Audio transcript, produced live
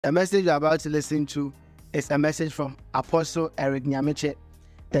The message you're about to listen to is a message from Apostle Eric Nyamekye,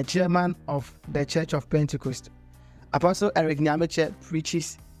 the chairman of the Church of Pentecost. Apostle Eric Nyamekye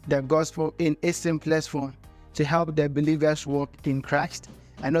preaches the gospel in its simplest form to help the believers walk in Christ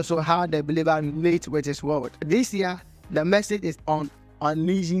and also how the believer relates with his world. This year, the message is on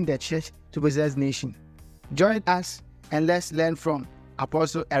unleashing the church to possess nation. Join us and let's learn from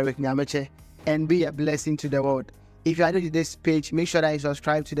Apostle Eric Nyamekye and be a blessing to the world. If you are new to this page, make sure that you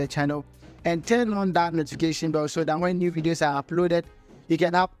subscribe to the channel and turn on that notification bell so that when new videos are uploaded, you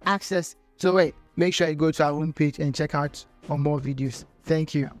can have access to it. Make sure you go to our homepage and check out for more videos.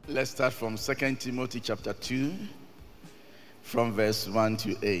 Thank you. Let's start from 2 Timothy chapter 2, from verse 1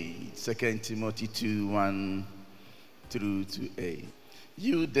 to 8. 2 Timothy 2, 1 through to 8.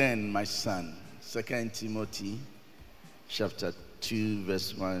 You then, my son, 2 Timothy chapter 2,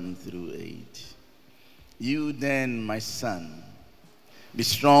 verse 1 through 8. You then, my son, be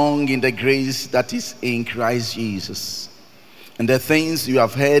strong in the grace that is in Christ Jesus. And the things you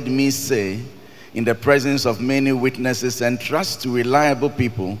have heard me say in the presence of many witnesses, and trust to reliable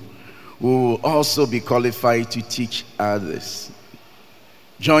people who will also be qualified to teach others.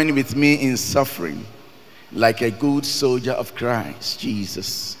 Join with me in suffering like a good soldier of Christ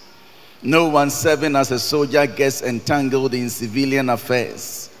Jesus. No one serving as a soldier gets entangled in civilian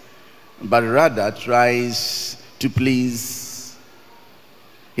affairs, but rather tries to please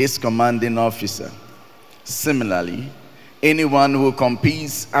his commanding officer. Similarly, anyone who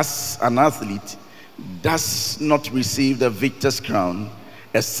competes as an athlete does not receive the victor's crown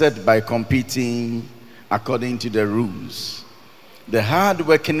except by competing according to the rules. The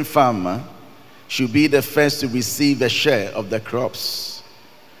hard-working farmer should be the first to receive a share of the crops.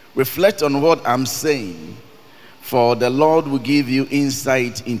 Reflect on what I'm saying, for the Lord will give you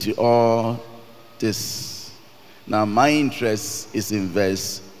insight into all this. Now, my interest is in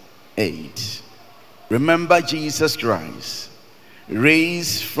verse 8. Remember Jesus Christ,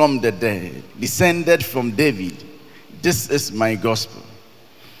 raised from the dead, descended from David. This is my gospel.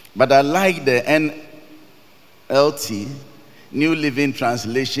 But I like the NLT, New Living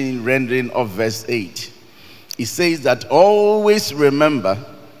Translation, rendering of verse 8. It says that always remember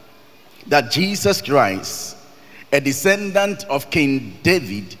that Jesus Christ, a descendant of King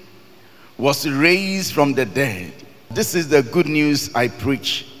David, was raised from the dead. This is the good news I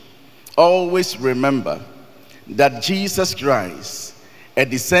preach. Always remember that Jesus Christ, a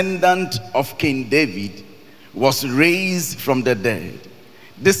descendant of King David, was raised from the dead.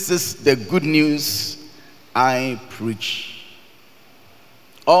 This is the good news I preach.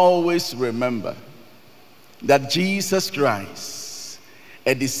 Always remember that Jesus Christ,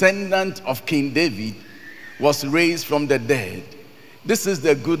 a descendant of King David, was raised from the dead. This is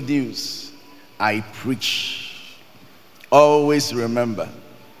the good news I preach. Always remember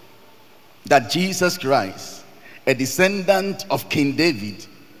that Jesus Christ, a descendant of King David,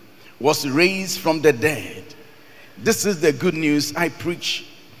 was raised from the dead. This is the good news I preach.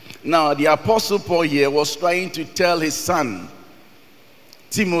 Now, the Apostle Paul here was trying to tell his son,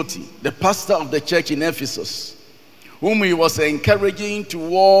 Timothy, the pastor of the church in Ephesus, whom he was encouraging to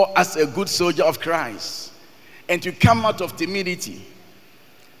war as a good soldier of Christ, and to come out of timidity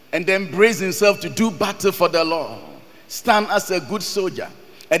and then brace himself to do battle for the Lord, stand as a good soldier,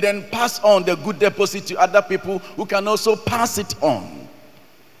 and then pass on the good deposit to other people who can also pass it on.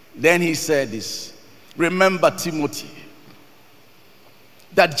 Then he said this: remember, Timothy,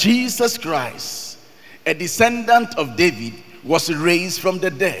 that Jesus Christ, a descendant of David, was raised from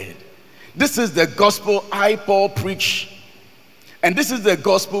the dead. This is the gospel I, Paul, preach, and this is the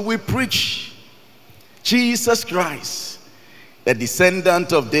gospel we preach. Jesus Christ, the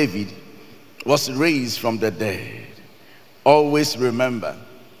descendant of David, was raised from the dead. Always remember.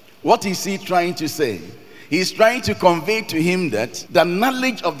 What is he trying to say? He's trying to convey to him that the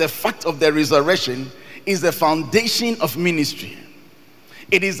knowledge of the fact of the resurrection is the foundation of ministry.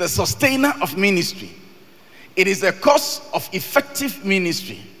 It is the sustainer of ministry. It is the cause of effective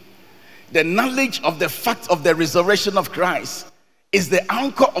ministry. The knowledge of the fact of the resurrection of Christ is the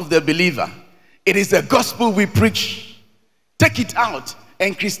anchor of the believer. It is the gospel we preach. Take it out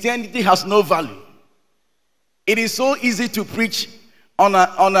and Christianity has no value. It is so easy to preach on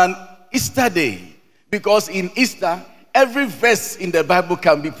an Easter day, because in Easter, every verse in the Bible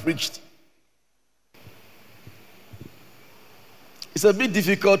can be preached. It's a bit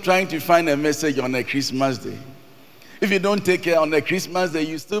difficult trying to find a message on a Christmas day. If you don't take care on a Christmas day,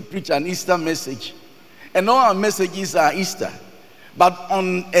 you still preach an Easter message. And all our messages are Easter. But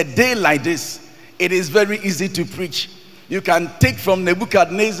on a day like this, it is very easy to preach. You can take from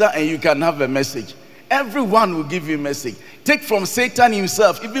Nebuchadnezzar and you can have a message. Everyone will give you a message. Take from Satan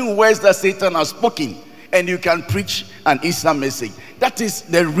himself, even words that Satan has spoken, and you can preach an Easter message. That is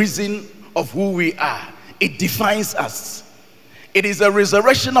the reason of who we are. It defines us. It is a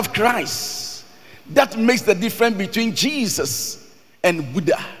resurrection of Christ that makes the difference between Jesus and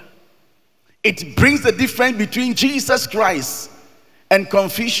Buddha. It brings the difference between Jesus Christ and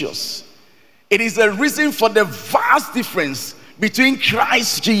Confucius. It is a reason for the vast difference between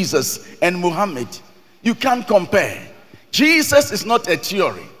Christ Jesus and Muhammad. You can't compare. Jesus is not a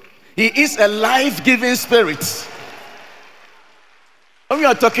theory. He is a life-giving spirit. When we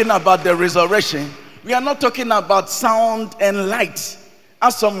are talking about the resurrection, we are not talking about sound and light,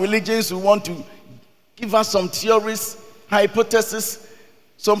 as some religions who want to give us some theories, hypotheses,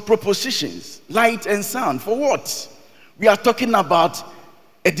 some propositions, light and sound. For what? We are talking about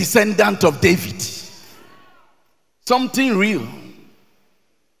a descendant of David. Something real.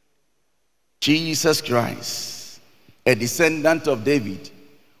 Jesus Christ, a descendant of David,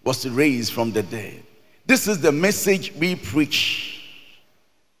 was raised from the dead. This is the message we preach.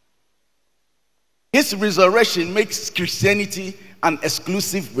 His resurrection makes Christianity an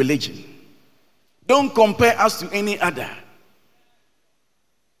exclusive religion. Don't compare us to any other.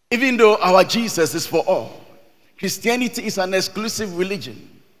 Even though our Jesus is for all, Christianity is an exclusive religion.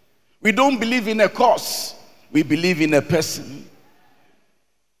 We don't believe in a cause. We believe in a person.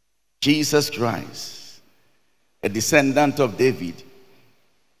 Jesus Christ, a descendant of David,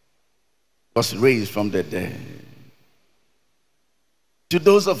 was raised from the dead. To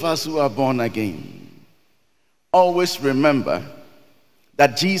those of us who are born again, always remember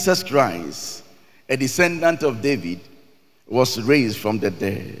that Jesus Christ, a descendant of David, was raised from the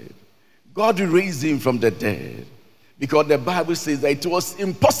dead. God raised him from the dead because the Bible says that it was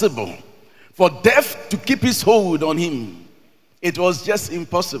impossible for death to keep his hold on him. It was just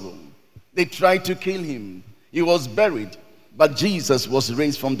impossible. They tried to kill him. He was buried, but Jesus was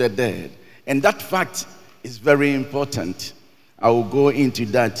raised from the dead. And that fact is very important. I will go into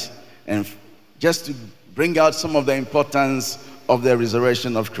that and just to bring out some of the importance of the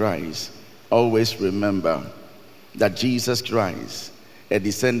resurrection of Christ. Always remember that Jesus Christ, a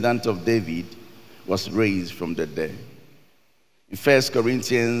descendant of David, was raised from the dead. In 1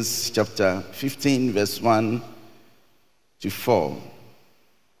 Corinthians chapter 15, verse 1 to 4.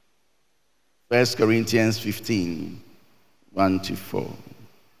 1 Corinthians 15, 1 to 4.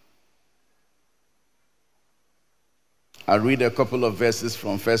 I'll read a couple of verses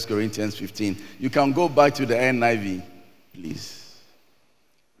from 1 Corinthians 15. You can go back to the NIV, please.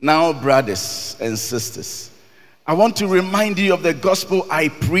 Now, brothers and sisters, I want to remind you of the gospel I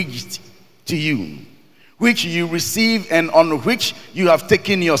preached to you, which you received and on which you have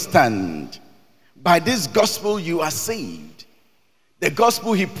taken your stand. By this gospel you are saved. The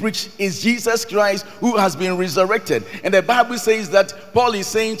gospel he preached is Jesus Christ who has been resurrected. And the Bible says that Paul is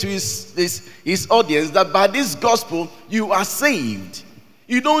saying to his audience that by this gospel you are saved.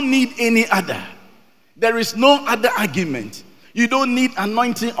 You don't need any other. There is no other argument. You don't need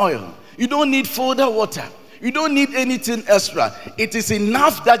anointing oil. You don't need further water. You don't need anything extra. It is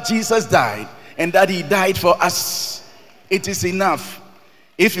enough that Jesus died and that he died for us. It is enough.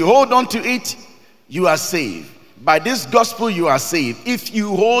 If you hold on to it, you are saved. By this gospel you are saved if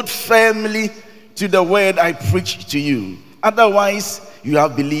you hold firmly to the word I preached to you. Otherwise, you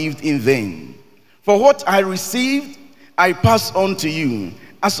have believed in vain. For what I received, I pass on to you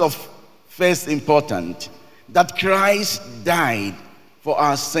as of first importance, that Christ died for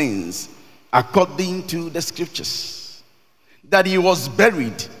our sins according to the scriptures, that he was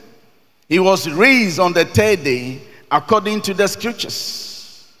buried, he was raised on the third day according to the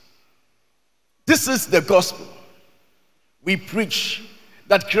scriptures. This is the gospel. We preach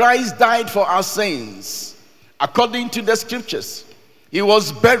that Christ died for our sins according to the scriptures. He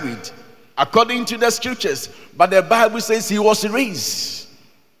was buried according to the scriptures, but the Bible says he was raised.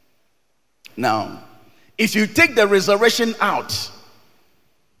 Now, if you take the resurrection out,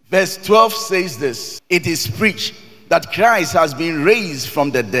 verse 12 says this: it is preached that Christ has been raised from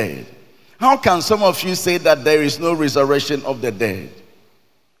the dead. How can some of you say that there is no resurrection of the dead?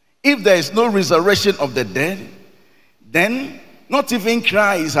 If there is no resurrection of the dead, then not even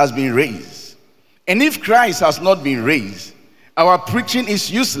Christ has been raised. And if Christ has not been raised, our preaching is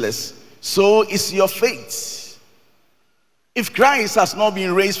useless, so is your faith. If Christ has not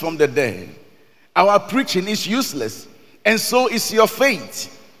been raised from the dead, our preaching is useless, and so is your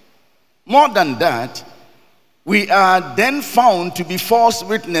faith. More than that, we are then found to be false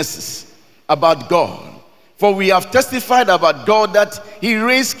witnesses about God. For we have testified about God that he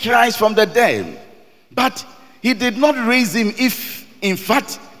raised Christ from the dead. But he did not raise him if, in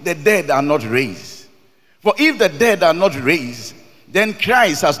fact, the dead are not raised. For if the dead are not raised, then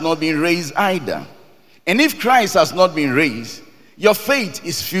Christ has not been raised either. And if Christ has not been raised, your faith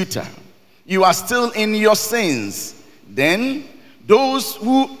is futile. You are still in your sins. Then those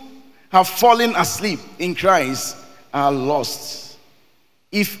who have fallen asleep in Christ are lost.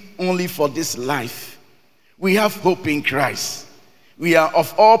 If only for this life we have hope in Christ, we are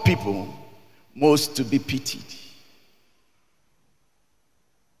of all people most to be pitied.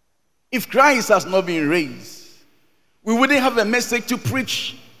 If Christ has not been raised, we wouldn't have a message to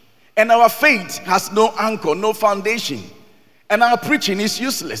preach. And our faith has no anchor, no foundation. And our preaching is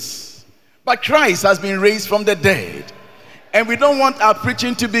useless. But Christ has been raised from the dead. And we don't want our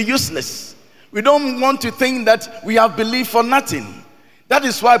preaching to be useless. We don't want to think that we have believed for nothing. That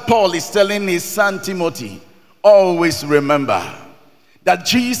is why Paul is telling his son Timothy, always remember that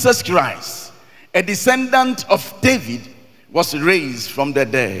Jesus Christ, a descendant of David, was raised from the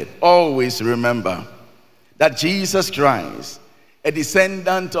dead. Always remember that Jesus Christ, a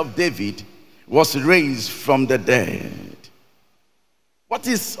descendant of David, was raised from the dead. What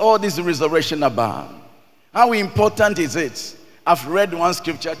is all this resurrection about? How important is it? I've read one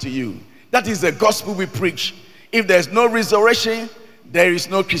scripture to you. That is the gospel we preach. If there's no resurrection, there is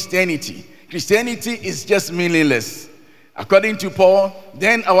no Christianity. Christianity is just meaningless. According to Paul,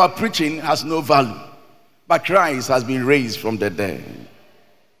 then our preaching has no value. But Christ has been raised from the dead.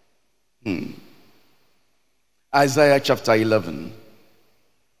 Isaiah chapter 11.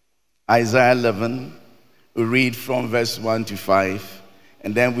 Isaiah 11, we read from verse 1 to 5,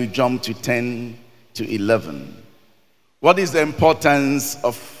 and then we jump to 10 to 11. What is the importance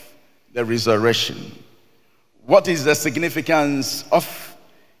of the resurrection? What is the significance of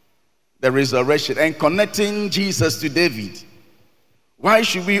the resurrection and connecting Jesus to David? Why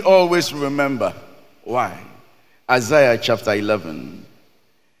should we always remember? Why? Isaiah chapter 11.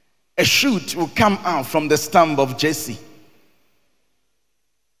 A shoot will come out from the stump of Jesse.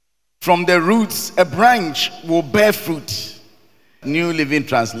 From the roots, a branch will bear fruit. New Living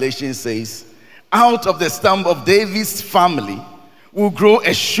Translation says, out of the stump of David's family will grow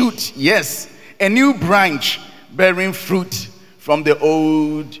a shoot, yes, a new branch bearing fruit from the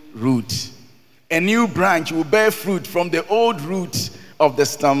old root. A new branch will bear fruit from the old root of the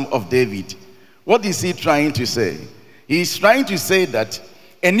stump of David. What is he trying to say? He's trying to say that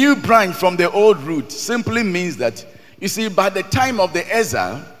a new branch from the old root simply means that, you see, by the time of the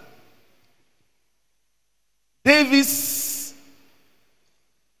exile, David's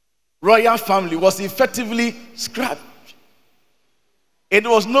royal family was effectively scrapped. It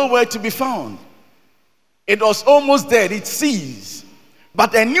was nowhere to be found. It was almost dead. It ceased.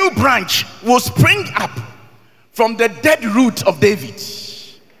 But a new branch will spring up from the dead root of David.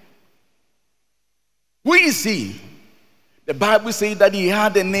 Who is he? The Bible says that he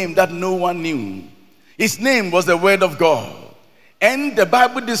had a name that no one knew. His name was the Word of God. And the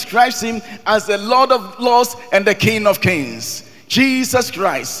Bible describes him as the Lord of Lords and the King of Kings. Jesus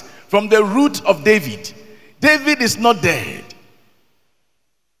Christ, from the root of David. David is not dead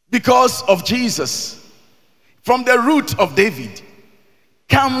because of Jesus. From the root of David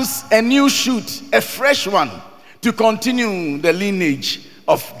comes a new shoot, a fresh one, to continue the lineage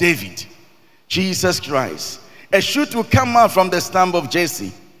of David. Jesus Christ. A shoot will come out from the stump of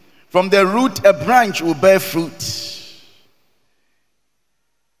Jesse. From the root, a branch will bear fruit.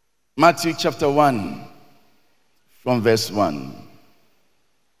 Matthew chapter 1, from verse 1.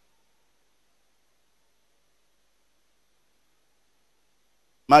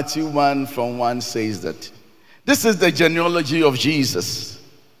 Matthew 1 from 1 says that this is the genealogy of Jesus,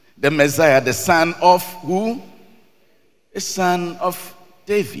 the Messiah, the son of who? The son of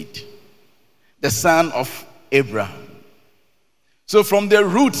David, the son of Abraham. So from the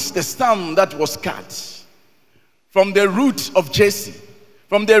roots, the stem that was cut, from the root of Jesse,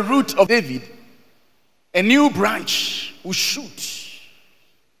 from the root of David, a new branch will shoot.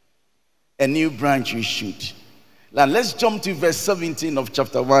 A new branch will shoot. Now let's jump to verse 17 of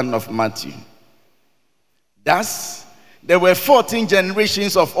chapter 1 of Matthew. Thus, there were 14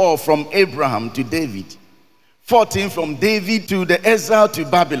 generations of all from Abraham to David, 14 from David to the exile to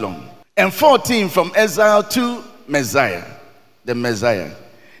Babylon, and 14 from exile to Messiah, the Messiah.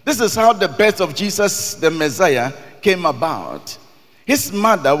 This is how the birth of Jesus, the Messiah, came about. His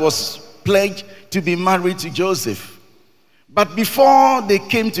mother was pledged to be married to Joseph. But before they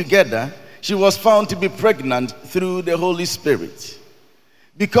came together, she was found to be pregnant through the Holy Spirit.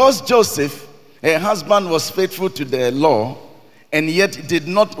 Because Joseph, her husband, was faithful to the law and yet did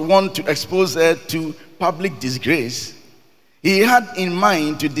not want to expose her to public disgrace, he had in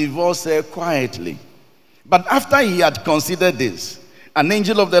mind to divorce her quietly. But after he had considered this, an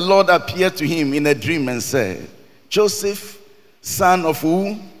angel of the Lord appeared to him in a dream and said, Joseph, son of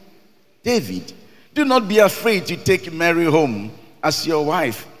who? David, do not be afraid to take Mary home as your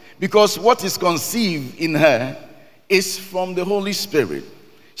wife, because what is conceived in her is from the Holy Spirit.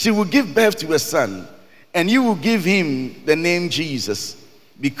 She will give birth to a son, and you will give him the name Jesus,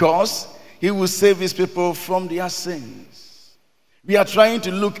 because he will save his people from their sins. We are trying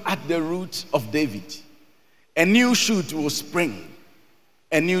to look at the root of David. A new shoot will spring.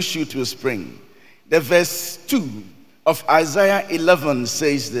 A new shoot will spring. The verse 2 of Isaiah 11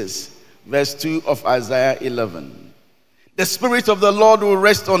 says this. Verse 2 of Isaiah 11. The Spirit of the Lord will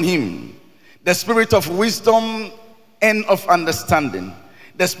rest on him, the Spirit of wisdom and of understanding,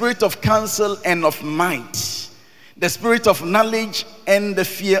 the Spirit of counsel and of might, the Spirit of knowledge and the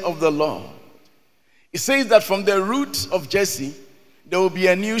fear of the Lord. It says that from the root of Jesse, there will be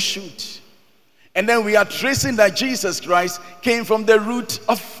a new shoot. And then we are tracing that Jesus Christ came from the root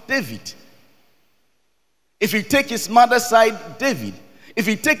of David. If you take his mother's side, David. If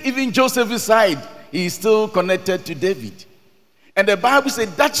you take even Joseph's side, he is still connected to David. And the Bible said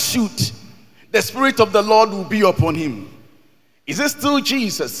that shoot, the Spirit of the Lord will be upon him. Is it still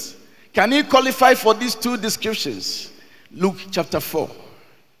Jesus? Can he qualify for these two descriptions? Luke chapter 4.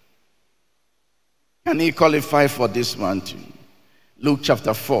 Can he qualify for this one too? Luke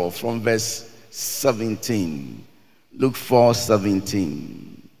chapter 4 from verse 17. Luke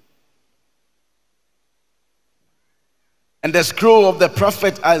 4:17. And the scroll of the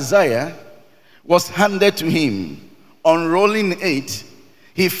prophet Isaiah was handed to him. Unrolling it,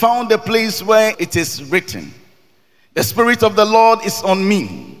 he found the place where it is written, the Spirit of the Lord is on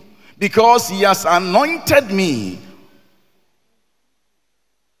me, because he has anointed me.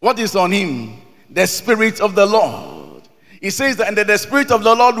 What is on him? The Spirit of the Lord. He says that, and the Spirit of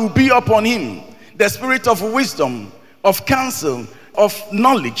the Lord will be upon him, the Spirit of wisdom, of counsel, of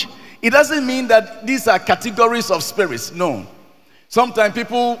knowledge. It doesn't mean that these are categories of spirits. No. Sometimes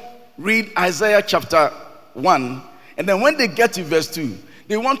people read Isaiah chapter 1, and then when they get to verse 2,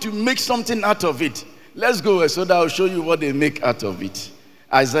 they want to make something out of it. Let's go so that I'll show you what they make out of it.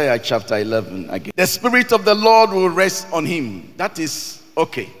 Isaiah chapter 11 again. The Spirit of the Lord will rest on him. That is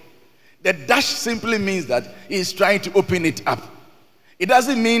okay. The dash simply means that he's trying to open it up. It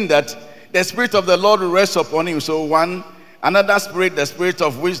doesn't mean that the Spirit of the Lord will rest upon him. So one, another spirit, the spirit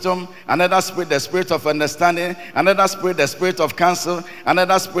of wisdom, another spirit, the spirit of understanding, another spirit, the spirit of counsel,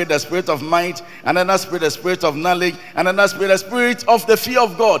 another spirit, the spirit of might, another spirit, the spirit of knowledge, another spirit, the spirit of the fear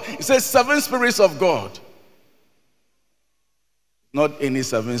of God. It says 7 spirits of God. Not any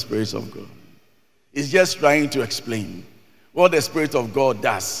 7 spirits of God. It's just trying to explain what the Spirit of God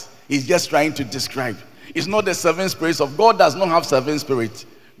does. He's just trying to describe. It's not the 7 spirits of God. Does not have 7 spirits.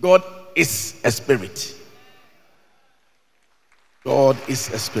 God is a spirit. God is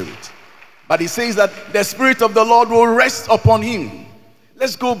a spirit. But he says that the Spirit of the Lord will rest upon him.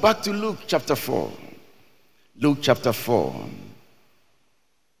 Let's go back to Luke chapter 4. Luke chapter 4.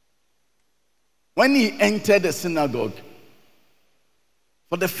 When he entered the synagogue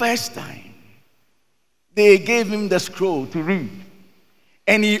for the first time, they gave him the scroll to read.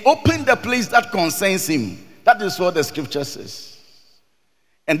 And he opened the place that concerns him. That is what the scripture says.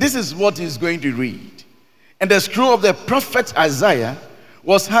 And this is what he's going to read. And the scroll of the prophet Isaiah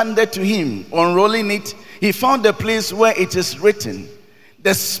was handed to him. Unrolling it, he found the place where it is written,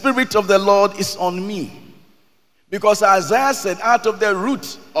 the Spirit of the Lord is on me. Because Isaiah said, out of the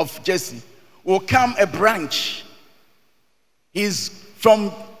root of Jesse will come a branch. He's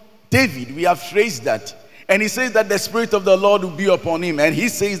from David. We have traced that. And he says that the Spirit of the Lord will be upon him. And he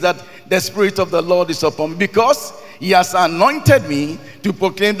says that the Spirit of the Lord is upon me because he has anointed me to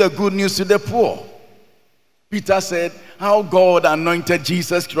proclaim the good news to the poor. Peter said how God anointed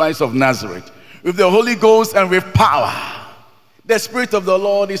Jesus Christ of Nazareth with the Holy Ghost and with power. The Spirit of the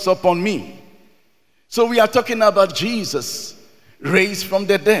Lord is upon me. So we are talking about Jesus raised from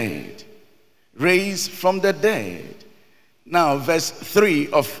the dead. Raised from the dead. Now verse 3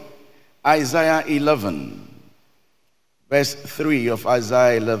 of Isaiah 11. Verse 3 of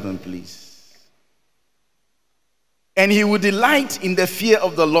Isaiah 11, please. And he will delight in the fear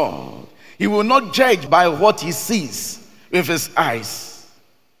of the Lord. He will not judge by what he sees with his eyes,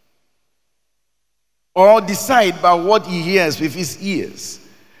 or decide by what he hears with his ears.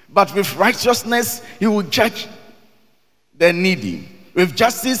 But with righteousness he will judge the needy. With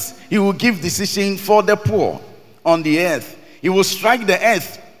justice he will give decision for the poor on the earth. He will strike the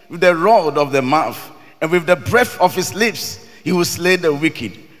earth with the rod of the mouth, and with the breath of his lips he will slay the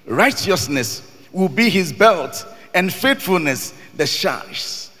wicked. Righteousness will be his belt, and faithfulness the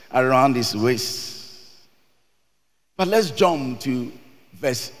sash around his waist. But let's jump to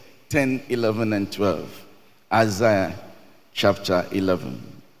verse 10, 11, and 12. Isaiah chapter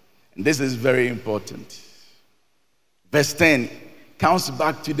 11. And this is very important. Verse 10 comes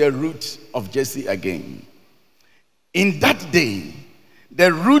back to the root of Jesse again. In that day,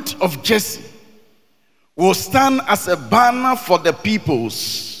 the root of Jesse will stand as a banner for the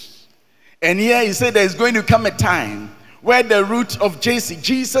peoples. And here he said there is going to come a time where the root of Jesse,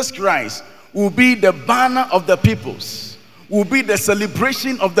 Jesus Christ, will be the banner of the peoples, will be the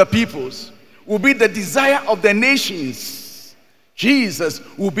celebration of the peoples, will be the desire of the nations. Jesus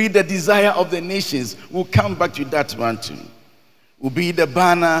will be the desire of the nations. We'll come back to that one too. Will be the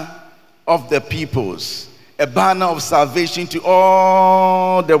banner of the peoples, a banner of salvation to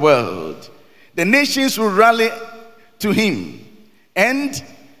all the world. The nations will rally to him, and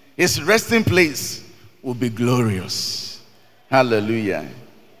his resting place will be glorious. Hallelujah.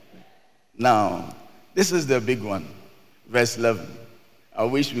 Now, this is the big one. Verse 11. I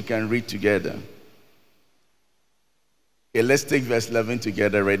wish we can read together. Okay, let's take verse 11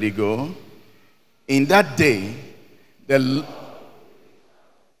 together. Ready, go. In that day,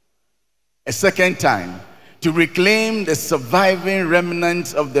 a second time, to reclaim the surviving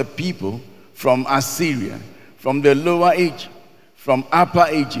remnants of the people from Assyria, from the lower Egypt, from upper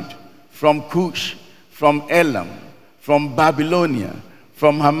Egypt, from Cush, from Elam, from Babylonia,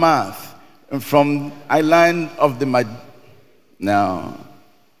 from Hamath, and from island of the Now,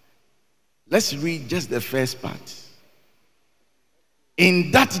 let's read just the first part.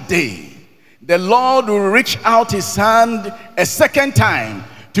 In that day, the Lord will reach out his hand a second time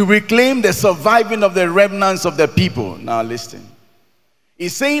to reclaim the surviving of the remnants of the people. Now listen.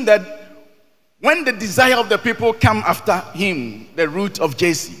 He's saying that when the desire of the people come after him, the root of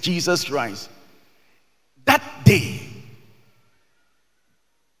Jesse, Jesus Christ, that day,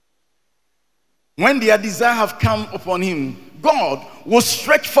 when their desire have come upon him, God will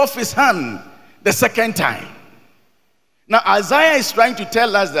stretch forth his hand the second time. Now Isaiah is trying to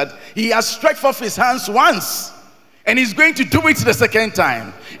tell us that he has stretched forth his hands once, and he's going to do it the second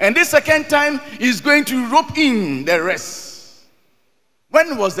time. And this second time, he's going to rope in the rest.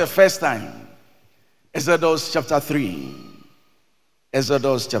 When was the first time? Exodus chapter 3.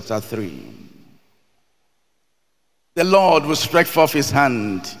 Exodus chapter 3. The Lord will stretch forth his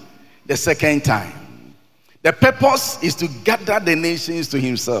hand the second time. The purpose is to gather the nations to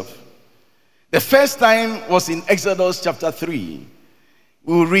himself. The first time was in Exodus chapter 3.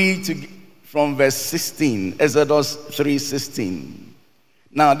 We'll read from verse 16, Exodus 3:16.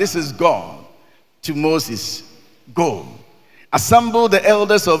 Now this is God to Moses. Go, assemble the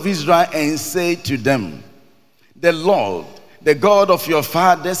elders of Israel and say to them, the Lord, the God of your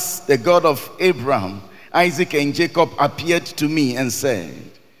fathers, the God of Abraham, Isaac, and Jacob appeared to me and said,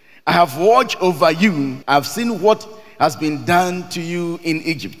 I have watched over you. I have seen what has been done to you in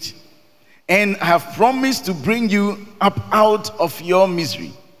Egypt, and I have promised to bring you up out of your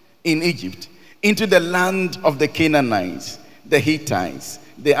misery in Egypt into the land of the Canaanites, the Hittites,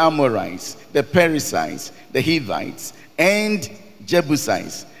 the Amorites, the Perizzites, the Hivites, and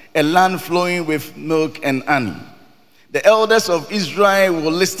Jebusites, a land flowing with milk and honey. The elders of Israel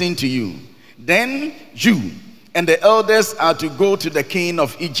will listen to you. Then you and the elders are to go to the king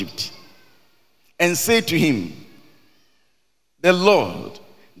of Egypt and say to him, the Lord,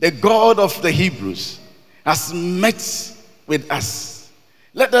 the God of the Hebrews, has met with us.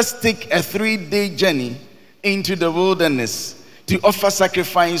 Let us take a 3-day journey into the wilderness to offer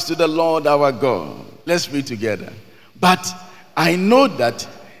sacrifice to the Lord our God. Let's read together. But I know that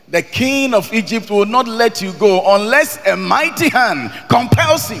the king of Egypt will not let you go unless a mighty hand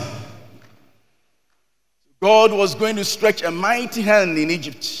compels him. God was going to stretch a mighty hand in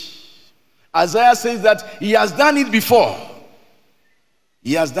Egypt. Isaiah says that he has done it before.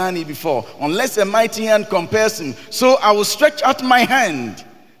 He has done it before. Unless a mighty hand compels him. So I will stretch out my hand,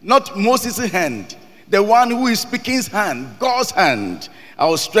 not Moses' hand, the one who is speaking's hand, God's hand. I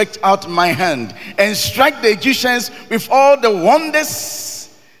will stretch out my hand and strike the Egyptians with all the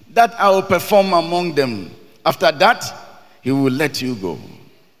wonders that I will perform among them. After that, he will let you go.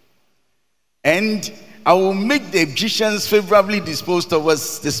 And I will make the Egyptians favorably disposed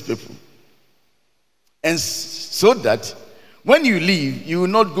towards this people. And so that when you leave, you will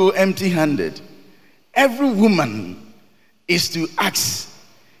not go empty-handed. Every woman is to ask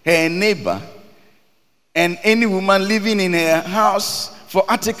her neighbor and any woman living in her house for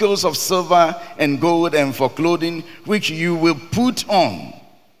articles of silver and gold and for clothing, which you will put on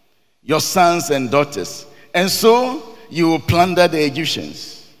your sons and daughters. And so you will plunder the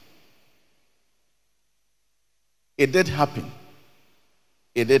Egyptians. It did happen.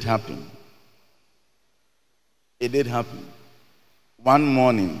 It did happen. It did happen. one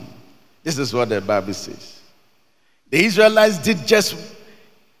morning, this is what the Bible says. The Israelites did just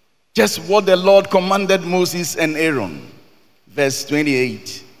what the Lord commanded Moses and Aaron. Verse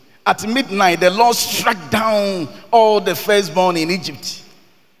 28. At midnight, the Lord struck down all the firstborn in Egypt,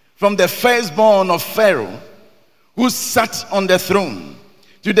 from the firstborn of Pharaoh, who sat on the throne,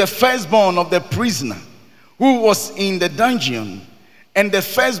 to the firstborn of the prisoner, who was in the dungeon, and the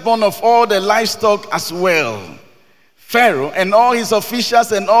firstborn of all the livestock as well. Pharaoh and all his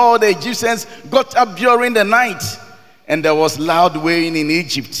officials and all the Egyptians got up during the night, and there was loud wailing in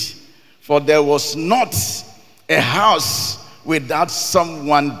Egypt, for there was not a house without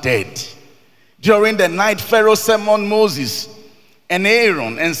someone dead. During the night, Pharaoh summoned Moses and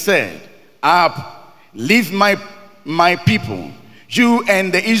Aaron and said, "Up, leave my people, you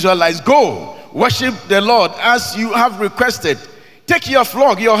and the Israelites. Go, worship the Lord as you have requested. Take your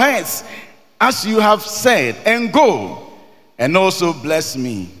flock, your heads, as you have said, and go, and also bless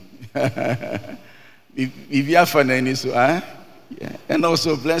me." If you have fun, and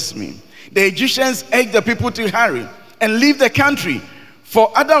also bless me. The Egyptians urged the people to hurry and leave the country,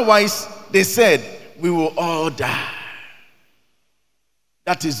 for otherwise, they said, we will all die.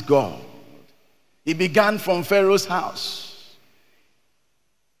 That is God. He began from Pharaoh's house.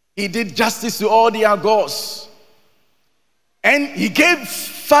 He did justice to all their gods. And he gave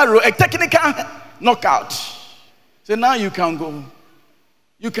Pharaoh a technical knockout. So now you can go.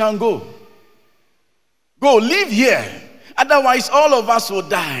 You can go. Go, live here. Otherwise, all of us will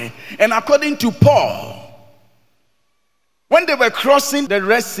die. And according to Paul, when they were crossing the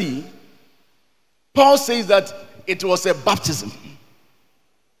Red Sea, Paul says that it was a baptism.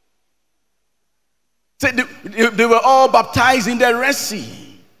 So they were all baptized in the Red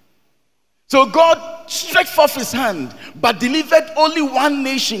Sea. So God stretched forth his hand, but delivered only one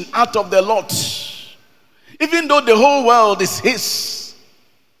nation out of the lot, even though the whole world is his.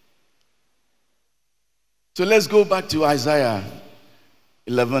 So let's go back to Isaiah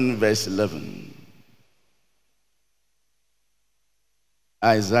 11 verse 11.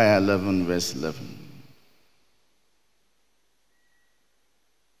 Isaiah 11 verse 11.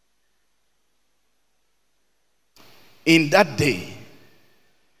 In that day,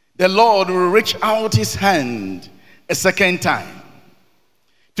 the Lord will reach out his hand a second time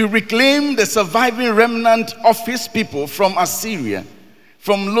to reclaim the surviving remnant of his people from Assyria,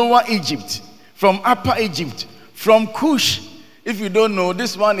 from Lower Egypt, from Upper Egypt, from Cush. If you don't know,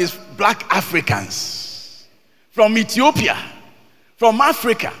 this one is black Africans. From Ethiopia, from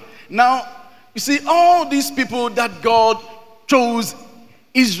Africa. Now, you see, all these people that God chose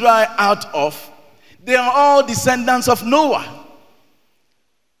Israel out of, they are all descendants of Noah.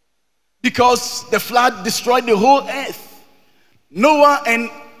 Because the flood destroyed the whole earth. Noah and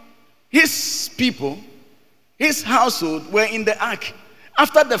his people, his household, were in the ark.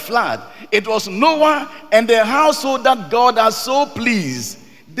 After the flood, it was Noah and the household that God has so pleased.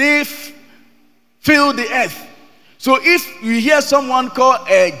 They filled the earth. So if you hear someone called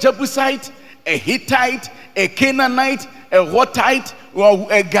a Jebusite, a Hittite, a Canaanite, a Hottite,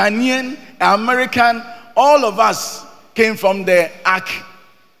 or a Ghanaian, an American, all of us came from the ark.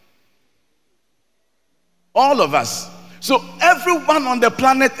 All of us. So everyone on the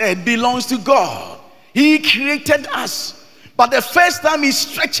planet Earth belongs to God. He created us. But the first time he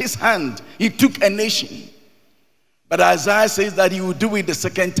stretched his hand, he took a nation. But Isaiah says that he will do it the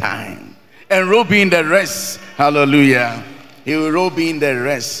second time. And robe in the rest. Hallelujah. He will robe in the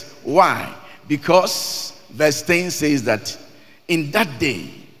rest. Why? Because verse 10 says that in that day,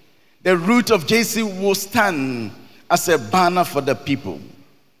 the root of Jesse will stand as a banner for the people.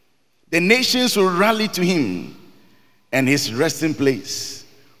 The nations will rally to him, and his resting place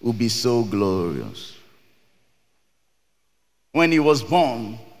will be so glorious. When he was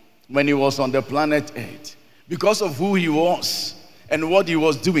born, when he was on the planet Earth, because of who he was and what he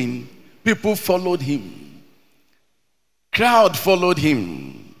was doing, people followed him. Crowd followed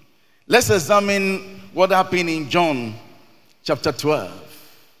him. Let's examine what happened in John chapter 12.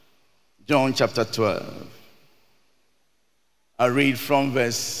 John chapter 12. I read from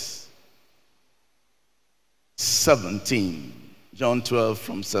verse 17. John 12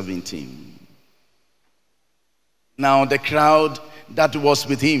 from 17. Now the crowd that was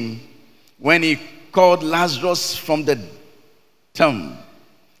with him, when he called Lazarus from the tomb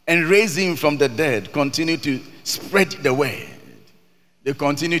and raised him from the dead, continued to spread the word. They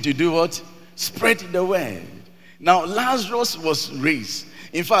continued to do what? Spread the word. Now Lazarus was raised.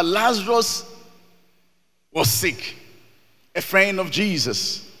 In fact, Lazarus was sick, a friend of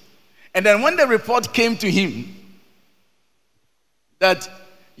Jesus. And then when the report came to him that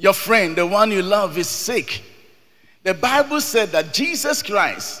your friend, the one you love, is sick, The Bible said that Jesus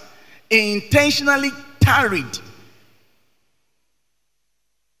Christ intentionally tarried,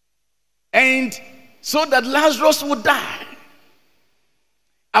 and so that Lazarus would die.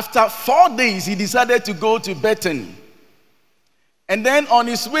 After 4 days, he decided to go to Bethany. And then on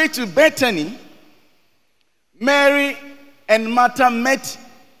his way to Bethany, Mary and Martha met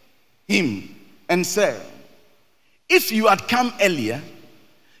him and said, if you had come earlier,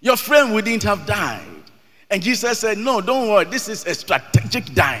 your friend wouldn't have died. And Jesus said, no, don't worry, this is a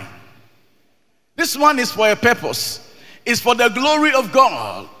strategic dying. This one is for a purpose. It's for the glory of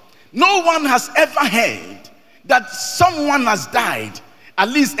God. No one has ever heard that someone has died, at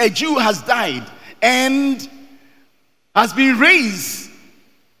least a Jew has died, and has been raised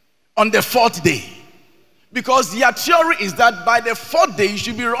on the 4th day. Because their theory is that by the 4th day, you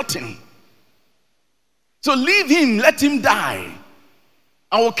should be rotten. So leave him, let him die.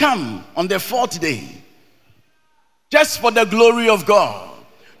 I will come on the 4th day, just for the glory of God,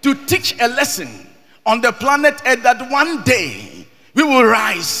 to teach a lesson on the planet Earth that one day we will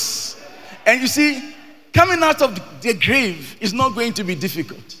rise. And you see, coming out of the grave is not going to be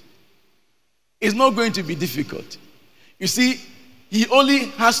difficult. It's not going to be difficult. You see, he only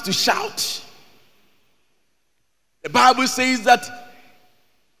has to shout. The Bible says that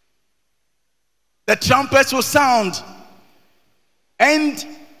the trumpets will sound, and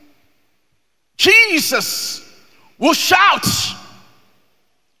Jesus will shout.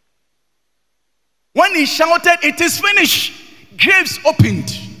 When he shouted, it is finished, graves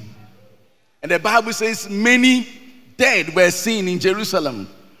opened. And the Bible says many dead were seen in Jerusalem.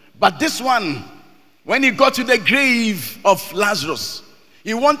 But this one, when he got to the grave of Lazarus,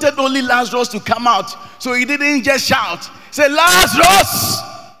 he wanted only Lazarus to come out. So he didn't just shout, say, Lazarus!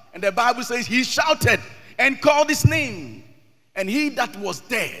 And the Bible says he shouted and called his name. And he that was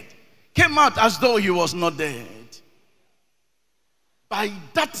dead came out as though he was not dead. By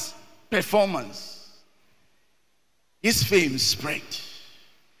that performance, his fame spread.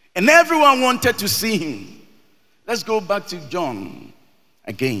 And everyone wanted to see him. Let's go back to John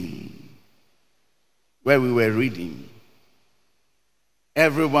again, where we were reading.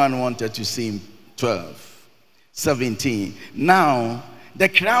 Everyone wanted to see him. 12, 17. Now, the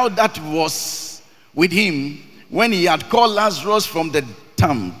crowd that was with him when he had called Lazarus from the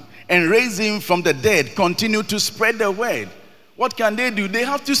tomb and raised him from the dead continued to spread the word. What can they do? They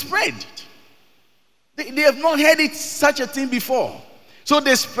have to spread. They have not heard it, such a thing before. So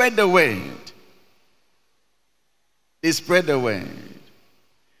they spread the word. They spread the word.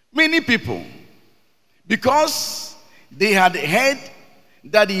 Many people, because they had heard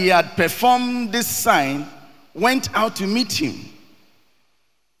that he had performed this sign, went out to meet him.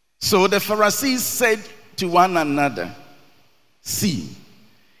 So the Pharisees said to one another, see,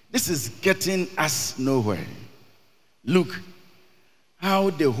 this is getting us nowhere. Look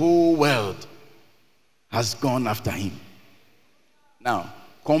how the whole world has gone after him. Now,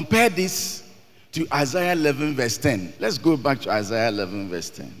 compare this to Isaiah 11 verse 10. Let's go back to Isaiah 11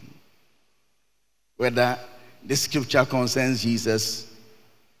 verse 10. Whether this scripture concerns Jesus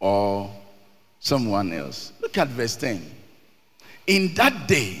or someone else. Look at verse 10. In that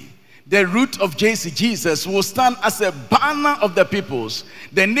day, the root of Jesse, Jesus, will stand as a banner of the peoples.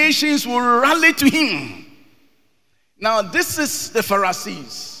 The nations will rally to him. Now, this is the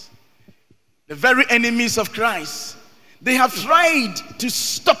Pharisees, the very enemies of Christ. They have tried to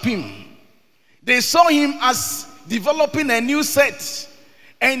stop him. They saw him as developing a new sect,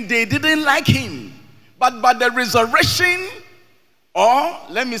 and they didn't like him. But by the resurrection, or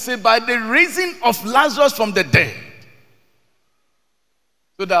let me say by the raising of Lazarus from the dead,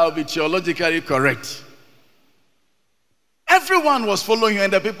 so that will be theologically correct, everyone was following him,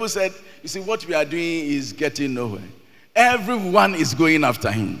 and the people said, you see, what we are doing is getting nowhere. Everyone is going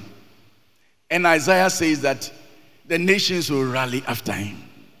after him. And Isaiah says that the nations will rally after him.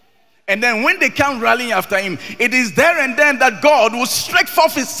 And then when they come rallying after him, it is there and then that God will stretch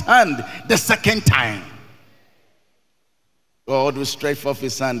forth his hand the second time. God will stretch forth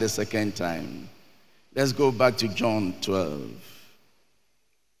his hand the second time. Let's go back to John 12.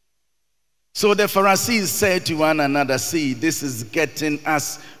 So the Pharisees said to one another, see, this is getting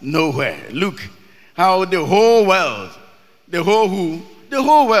us nowhere. Look how the whole world, the whole who? The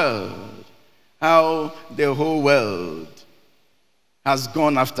whole world. How the whole world has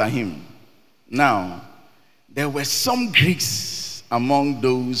gone after him. Now, there were some Greeks among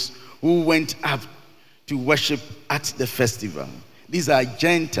those who went up to worship at the festival. These are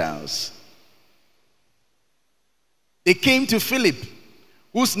Gentiles. They came to Philip,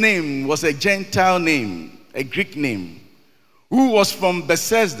 whose name was a Gentile name, a Greek name, who was from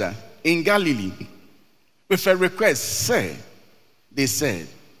Bethsaida in Galilee. with a request. They said,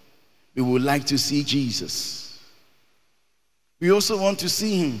 we would like to see Jesus. We also want to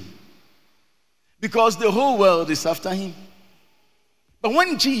see him, because the whole world is after him. But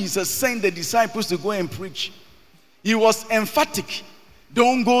when Jesus sent the disciples to go and preach, he was emphatic.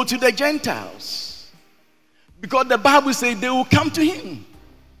 Don't go to the Gentiles, because the Bible says they will come to him.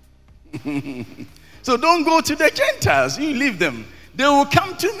 So don't go to the Gentiles. You leave them. They will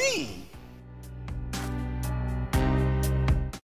come to me.